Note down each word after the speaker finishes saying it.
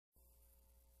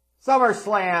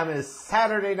Summerslam is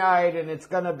Saturday night, and it's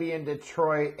going to be in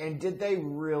Detroit. And did they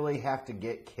really have to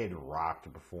get Kid Rock to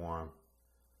perform?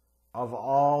 Of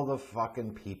all the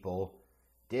fucking people,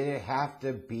 did it have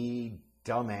to be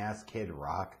dumbass Kid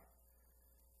Rock?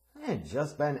 It had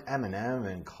just been Eminem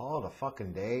and call it a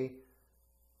fucking day.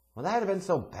 Would that have been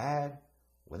so bad?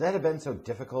 Would that have been so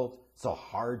difficult, so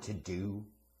hard to do?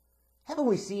 Haven't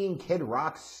we seen Kid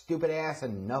Rock's stupid ass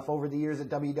enough over the years at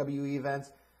WWE events?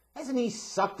 Hasn't he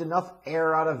sucked enough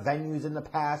air out of venues in the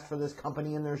past for this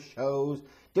company and their shows?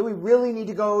 Do we really need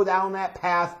to go down that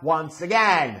path once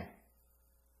again?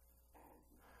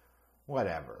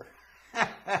 Whatever.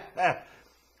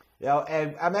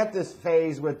 And I'm at this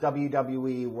phase with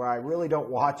WWE where I really don't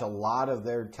watch a lot of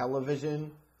their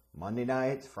television. Monday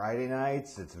nights, Friday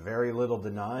nights, it's very little to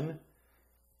none.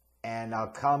 And I'll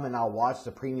come and I'll watch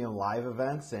the premium live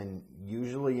events and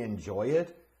usually enjoy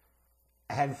it.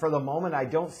 And for the moment, I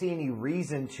don't see any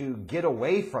reason to get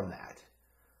away from that.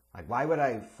 Like, why would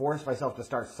I force myself to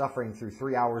start suffering through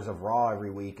 3 hours of Raw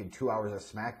every week and 2 hours of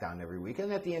SmackDown every week?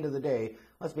 And at the end of the day,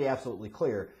 let's be absolutely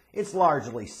clear, it's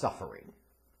largely suffering.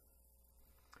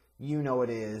 You know it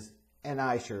is, and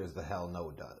I sure as the hell know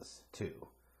it does, too.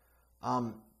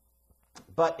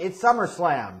 But it's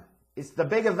SummerSlam. It's the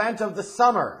big event of the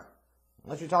summer.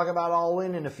 Unless you're talking about All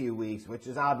In a few weeks, which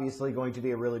is obviously going to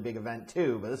be a really big event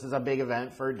too. But this is a big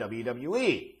event for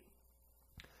WWE.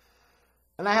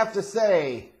 And I have to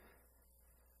say,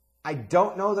 I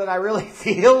don't know that I really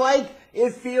feel like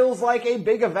it feels like a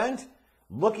big event.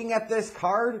 Looking at this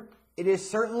card, it is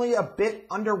certainly a bit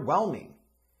underwhelming.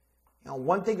 You know,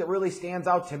 one thing that really stands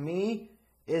out to me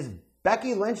is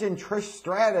Becky Lynch and Trish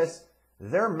Stratus,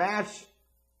 their match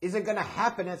isn't going to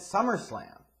happen at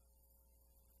SummerSlam.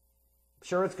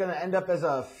 Sure, it's going to end up as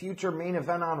a future main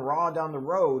event on Raw down the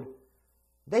road.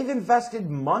 They've invested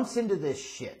months into this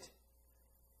shit.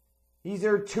 These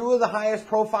are two of the highest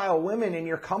profile women in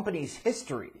your company's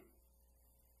history.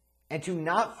 And to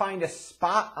not find a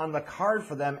spot on the card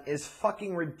for them is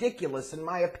fucking ridiculous in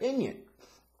my opinion.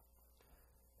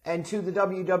 And to the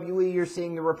WWE, you're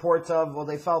seeing the reports of, well,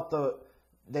 they felt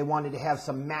they wanted to have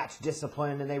some match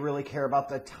discipline and they really care about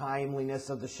the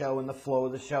timeliness of the show and the flow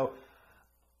of the show.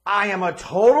 I am a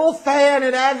total fan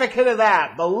and advocate of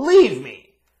that, believe me.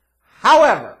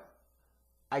 However,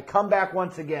 I come back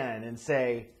once again and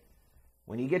say,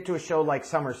 when you get to a show like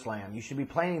SummerSlam, you should be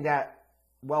planning that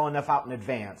well enough out in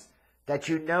advance that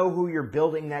you know who you're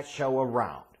building that show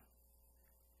around.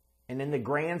 And in the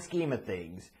grand scheme of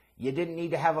things, you didn't need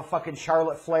to have a fucking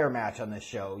Charlotte Flair match on this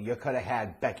show. You could have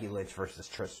had Becky Lynch versus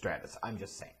Trish Stratus. I'm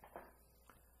just saying.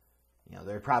 You know,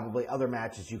 there are probably other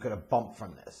matches you could have bumped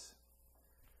from this.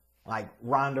 Like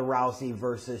Ronda Rousey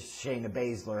versus Shayna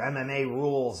Baszler, MMA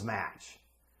rules match.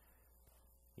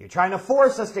 You're trying to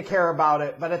force us to care about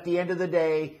it, but at the end of the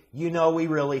day, you know we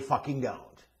really fucking don't.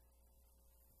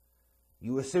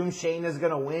 You assume Shayna's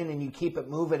going to win and you keep it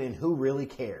moving, and who really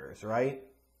cares, right?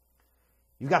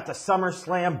 You've got the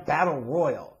SummerSlam Battle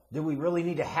Royal. Do we really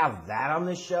need to have that on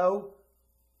this show?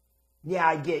 Yeah,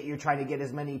 I get you're trying to get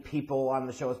as many people on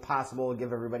the show as possible and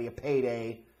give everybody a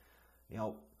payday. You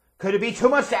know, could it be too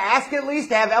much to ask at least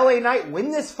to have LA Knight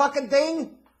win this fucking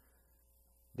thing?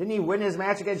 Didn't he win his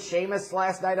match against Sheamus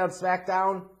last night on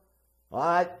SmackDown? Well,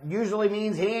 that usually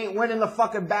means he ain't winning the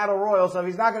fucking Battle Royal, so if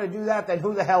he's not going to do that, then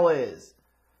who the hell is?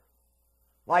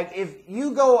 Like, if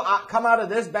you come out of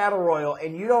this Battle Royal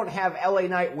and you don't have LA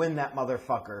Knight win that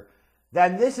motherfucker,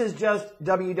 then this is just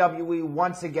WWE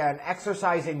once again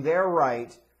exercising their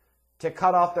right to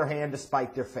cut off their hand to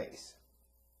spite their face.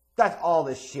 That's all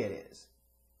this shit is.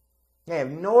 They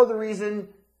have no other reason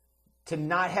to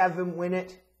not have him win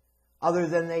it other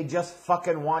than they just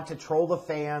fucking want to troll the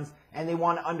fans and they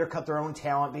want to undercut their own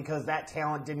talent because that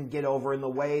talent didn't get over in the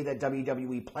way that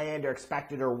WWE planned or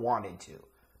expected or wanted to.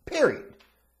 Period.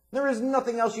 There is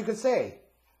nothing else you could say.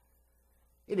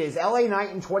 It is LA Knight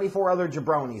and 24 other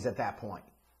jabronis at that point.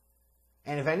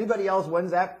 And if anybody else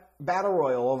wins that Battle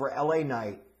Royal over LA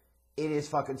Knight, it is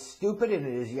fucking stupid and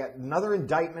it is yet another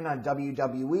indictment on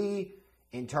WWE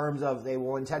in terms of they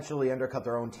will intentionally undercut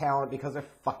their own talent because they're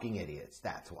fucking idiots.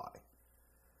 That's why.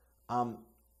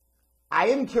 I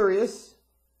am curious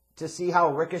to see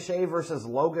how Ricochet versus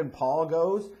Logan Paul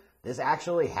goes. This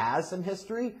actually has some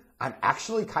history. I'm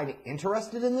actually kind of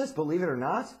interested in this, believe it or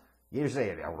not. You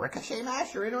say, a Ricochet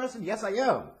match? You're interested? Yes, I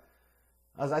am.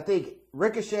 As I think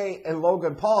Ricochet and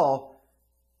Logan Paul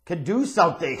could do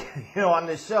something, on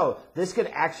this show. This could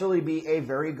actually be a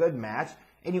very good match,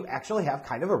 and you actually have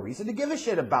kind of a reason to give a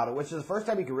shit about it, which is the first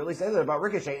time you can really say that about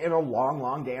Ricochet in a long,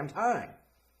 long damn time.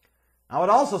 Now, it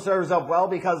also serves up well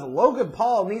because Logan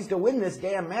Paul needs to win this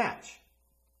damn match.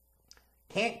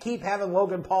 Can't keep having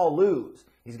Logan Paul lose.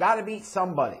 He's got to beat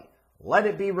somebody. Let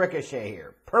it be Ricochet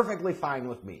here. Perfectly fine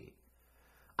with me.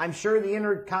 I'm sure the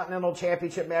Intercontinental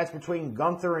Championship match between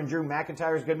Gunther and Drew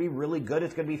McIntyre is going to be really good.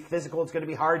 It's going to be physical. It's going to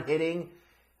be hard-hitting.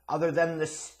 Other than the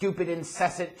stupid,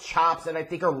 incessant chops that I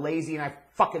think are lazy, and I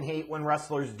fucking hate when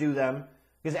wrestlers do them,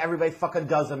 because everybody fucking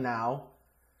does them now.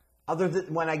 Other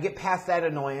than when I get past that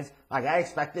annoyance, like I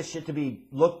expect this shit to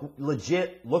look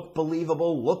legit, look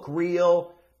believable, look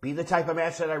real, be the type of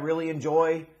match that I really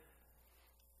enjoy.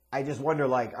 I just wonder,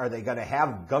 like, are they going to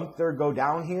have Gunther go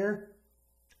down here?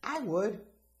 I would.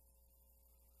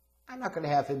 I'm not going to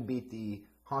have him beat the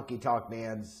Honky Tonk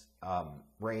Man's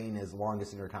reign as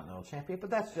longest Intercontinental Champion, but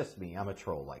that's just me. I'm a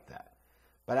troll like that.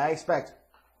 But I expect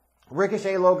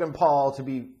Ricochet Logan Paul to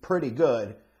be pretty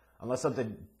good, unless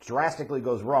something drastically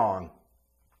goes wrong.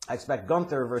 I expect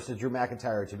Gunther versus Drew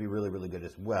McIntyre to be really, really good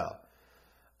as well.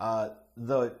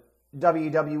 The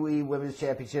WWE Women's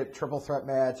Championship triple threat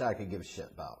match, I could give a shit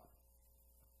about.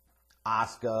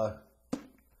 Asuka,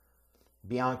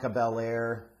 Bianca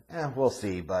Belair, we'll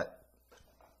see, but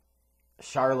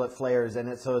Charlotte Flair's in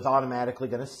it, so it's automatically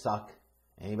going to suck.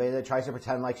 Anybody that tries to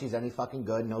pretend like she's any fucking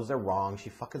good knows they're wrong. She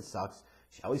fucking sucks.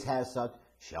 She always has sucked.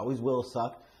 She always will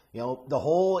suck. You know, the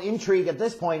whole intrigue at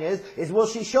this point is will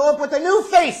she show up with a new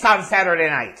face on Saturday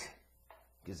night?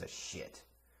 Gives a shit.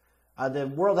 The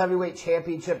World Heavyweight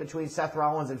Championship between Seth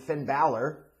Rollins and Finn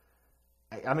Balor.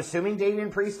 I'm assuming Damian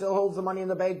Priest still holds the Money in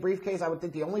the Bank briefcase. I would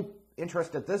think the only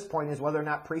interest at this point is whether or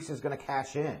not Priest is going to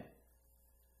cash in.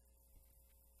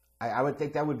 I would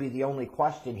think that would be the only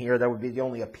question here. That would be the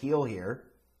only appeal here.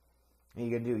 And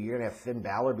you're going to have Finn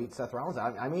Balor beat Seth Rollins.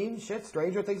 I mean, shit,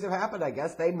 stranger things have happened. I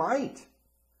guess they might.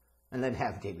 And then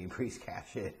have Damian Priest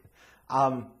cash in.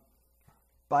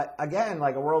 But again,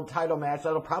 like a world title match,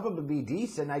 that'll probably be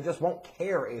decent. I just won't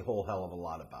care a whole hell of a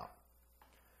lot about.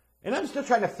 And I'm still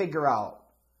trying to figure out,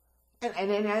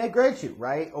 and I grant you,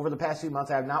 right? Over the past few months,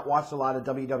 I have not watched a lot of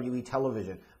WWE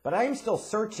television. But I am still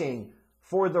searching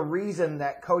for the reason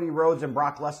that Cody Rhodes and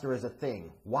Brock Lesnar is a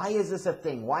thing. Why is this a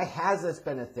thing? Why has this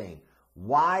been a thing?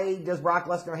 Why does Brock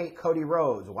Lesnar hate Cody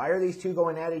Rhodes? Why are these two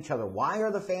going at each other? Why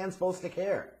are the fans supposed to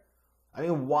care? I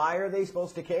mean, why are they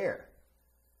supposed to care?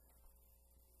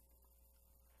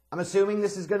 I'm assuming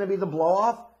this is going to be the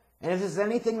blow-off. And if it's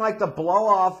anything like the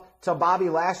blow-off to Bobby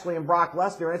Lashley and Brock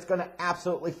Lesnar, it's going to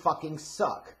absolutely fucking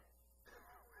suck.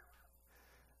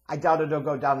 I doubt it'll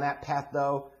go down that path,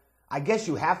 though. I guess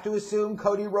you have to assume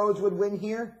Cody Rhodes would win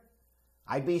here.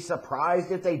 I'd be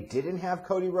surprised if they didn't have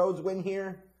Cody Rhodes win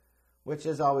here, which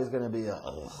is always going to be a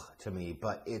ugh to me,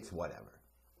 but it's whatever.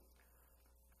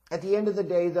 At the end of the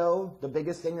day, though, the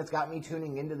biggest thing that's got me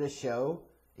tuning into this show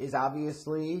is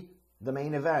obviously the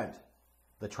main event.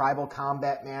 The Tribal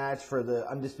Combat match for the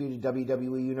undisputed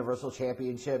WWE Universal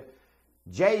Championship.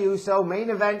 Jey Uso, main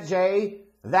event Jey,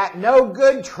 that no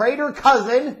good traitor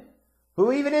cousin,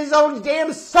 who even his own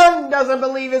damn son doesn't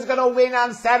believe is going to win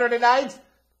on Saturday night.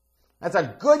 That's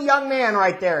a good young man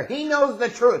right there. He knows the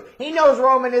truth. He knows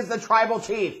Roman is the tribal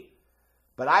chief.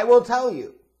 But I will tell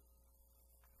you,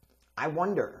 I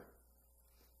wonder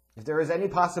if there is any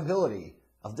possibility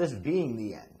of this being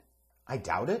the end. I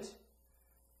doubt it.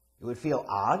 It would feel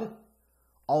odd.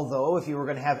 Although, if you were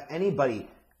going to have anybody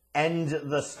end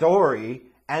the story,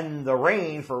 end the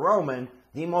reign for Roman,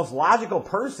 the most logical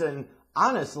person,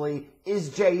 honestly, is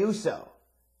Jey Uso.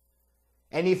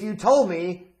 And if you told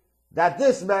me that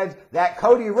this meant that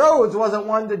Cody Rhodes wasn't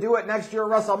one to do it next year at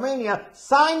WrestleMania,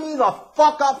 sign me the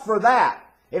fuck up for that.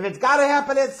 If it's got to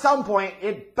happen at some point,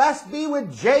 it best be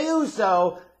with Jey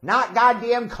Uso, not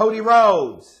goddamn Cody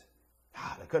Rhodes.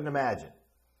 God, I couldn't imagine.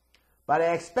 But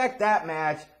I expect that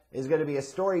match is going to be a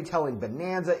storytelling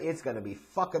bonanza. It's going to be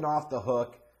fucking off the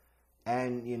hook.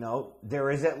 And, you know, there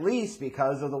is at least,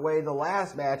 because of the way the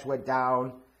last match went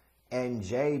down and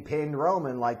Jey pinned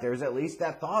Roman, like there's at least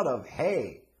that thought of,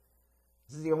 hey,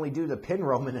 this is the only dude to pin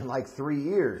Roman in like 3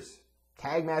 years.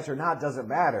 Tag match or not, doesn't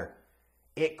matter.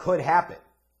 It could happen.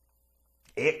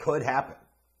 It could happen.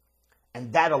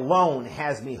 And that alone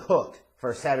has me hooked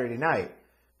for Saturday night.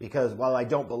 Because while I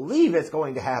don't believe it's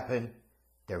going to happen,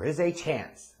 there is a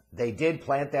chance. They did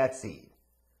plant that seed.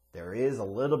 There is a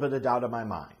little bit of doubt in my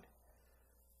mind.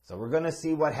 So we're going to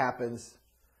see what happens.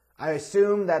 I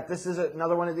assume that this is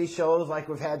another one of these shows like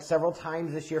we've had several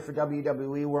times this year for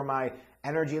WWE where my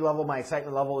energy level, my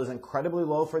excitement level is incredibly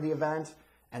low for the event.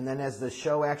 And then as the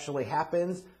show actually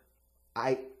happens,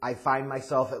 I find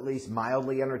myself at least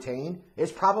mildly entertained.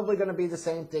 It's probably going to be the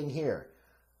same thing here.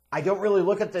 I don't really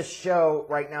look at this show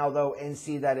right now, though, and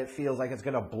see that it feels like it's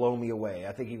going to blow me away.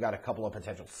 I think you've got a couple of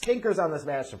potential stinkers on this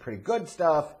match, some pretty good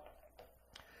stuff.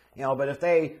 You know, but if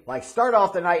they like start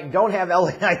off the night and don't have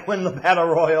LA Knight win the Battle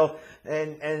Royal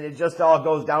and it just all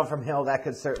goes down from hill, that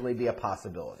could certainly be a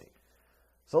possibility.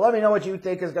 So let me know what you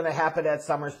think is going to happen at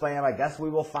SummerSlam. I guess we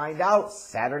will find out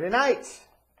Saturday night.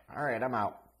 All right, I'm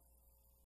out.